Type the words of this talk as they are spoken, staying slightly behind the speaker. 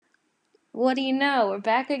What do you know? We're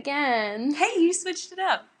back again. Hey, you switched it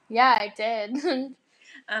up. Yeah, I did.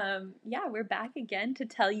 Yeah, we're back again to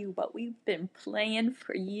tell you what we've been playing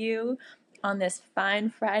for you on this fine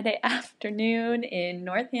Friday afternoon in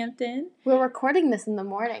Northampton. We're recording this in the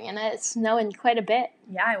morning, and it's snowing quite a bit.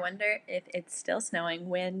 Yeah, I wonder if it's still snowing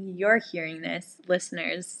when you're hearing this,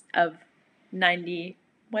 listeners of 90...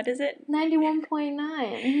 What is it?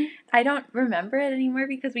 91.9. I don't remember it anymore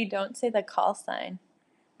because we don't say the call sign.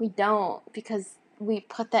 We don't, because we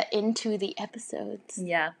put that into the episodes.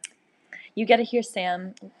 Yeah. You get to hear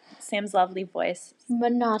Sam's lovely voice.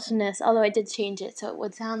 Monotonous, although I did change it so it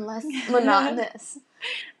would sound less monotonous.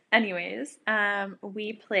 Anyways,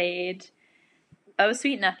 we played Oh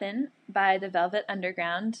Sweet Nothin' by the Velvet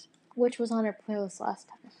Underground. Which was on our playlist last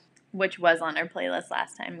time. Which was on our playlist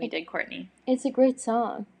last time we did Courtney. It's a great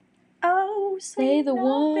song. Oh, say the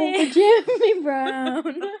one for Jimmy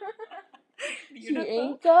Brown. She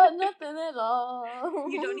ain't got nothing at all.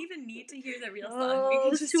 You don't even need to hear the real song. We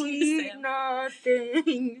can just hear Sam.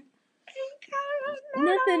 Nothing.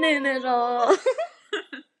 Nothing in it all.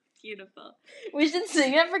 Beautiful. We should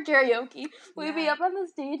sing it for karaoke. We'd be up on the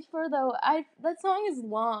stage for that song is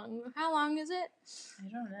long. How long is it? I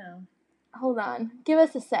don't know. Hold on. Give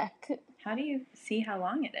us a sec. How do you see how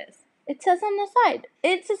long it is? It says on the side.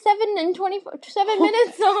 It's a 7 minute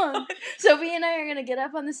song. Sophie and I are going to get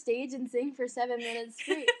up on the stage and sing for 7 minutes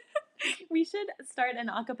straight. We should start an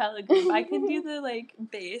a cappella group. I can do the,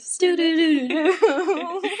 bass.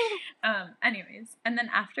 Anyways, and then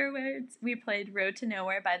afterwards, we played Road to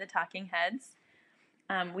Nowhere by the Talking Heads.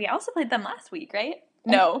 We also played them last week, right?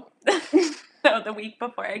 No. No, the week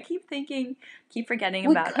before. I keep forgetting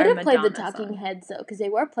about our Madonna We could have played the Talking Heads, though, because they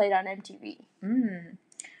were played on MTV.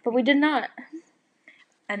 But we did not.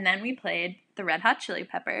 And then we played the Red Hot Chili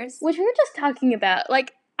Peppers. Which we were just talking about.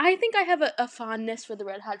 I think I have a fondness for the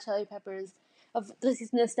Red Hot Chili Peppers of this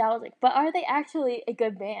is nostalgic. But are they actually a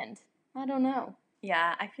good band? I don't know.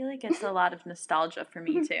 Yeah, I feel like it's a lot of nostalgia for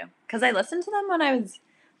me, too. Because I listened to them when I was,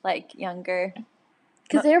 younger.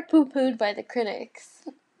 Because they're poo-pooed by the critics.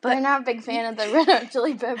 But they're not a big fan of the Red Hot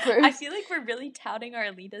Chili Peppers. I feel like we're really touting our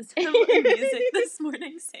elitism in music this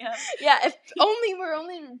morning, Sam. Yeah, if only we're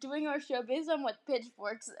only doing our show based on what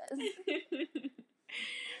Pitchfork says.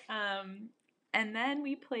 And then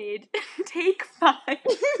we played Take 5.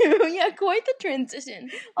 Yeah, quite the transition.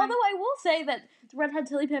 Although I will say that the Red Hot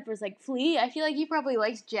Chili Peppers, Flea, I feel like he probably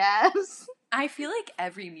likes jazz. I feel like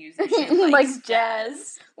every musician likes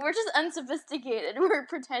jazz. We're just unsophisticated. We're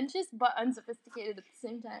pretentious but unsophisticated at the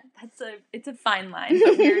same time. It's a fine line,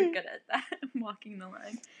 but we're good at that, walking the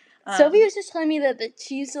line. Sophie was just telling me that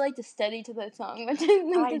she used to like to study to that song. Which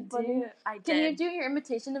I did. Can you do your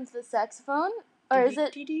imitation of the saxophone? Or is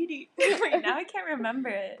it... Wait, now I can't remember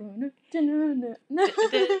it.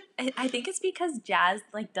 I think it's because jazz,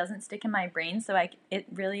 doesn't stick in my brain, so it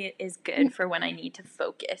really is good for when I need to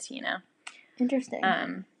focus,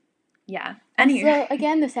 Interesting. Yeah. Anyway. So,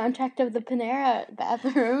 again, the soundtrack of the Panera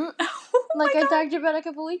bathroom. I talked about a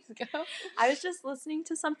couple weeks ago. I was just listening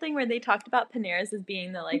to something where they talked about Paneras as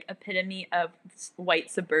being the, epitome of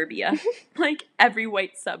white suburbia. Every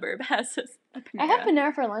white suburb has a Panera. I had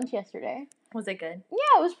Panera for lunch yesterday. Was it good?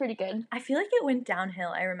 Yeah, it was pretty good. I feel like it went downhill.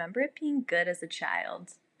 I remember it being good as a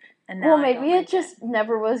child. And now maybe it just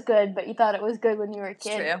never was good, but you thought it was good when you were a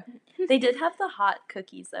kid. It's true. They did have the hot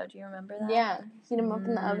cookies, though. Do you remember that? Yeah. Heat them up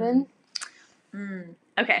in the oven.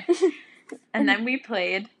 Okay. And then we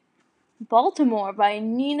played Baltimore by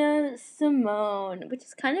Nina Simone, which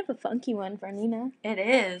is kind of a funky one for Nina. It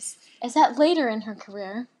is. Is that later in her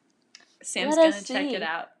career? Sam's going to check it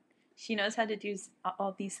out. She knows how to do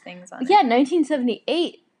all these things on it. Yeah,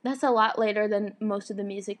 1978. That's a lot later than most of the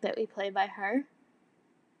music that we play by her.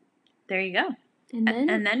 There you go.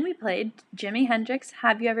 And then we played Jimi Hendrix,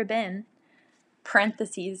 Have You Ever Been?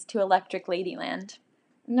 Parentheses to Electric Ladyland.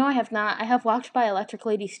 No, I have not. I have walked by Electric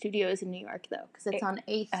Lady Studios in New York, though, because it's on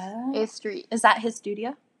 8th Street. Is that his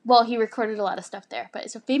studio? Well, he recorded a lot of stuff there, but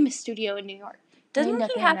it's a famous studio in New York. Doesn't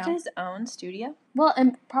he have his own studio? Well,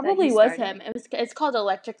 and probably was him. It's called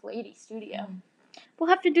Electric Lady Studio. We'll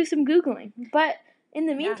have to do some Googling. But in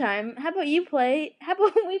the meantime, how about we play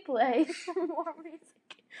some more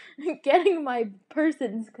music? Getting my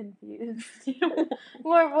persons confused.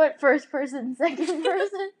 What first person, second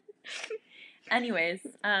person? Anyways,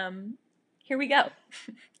 here we go.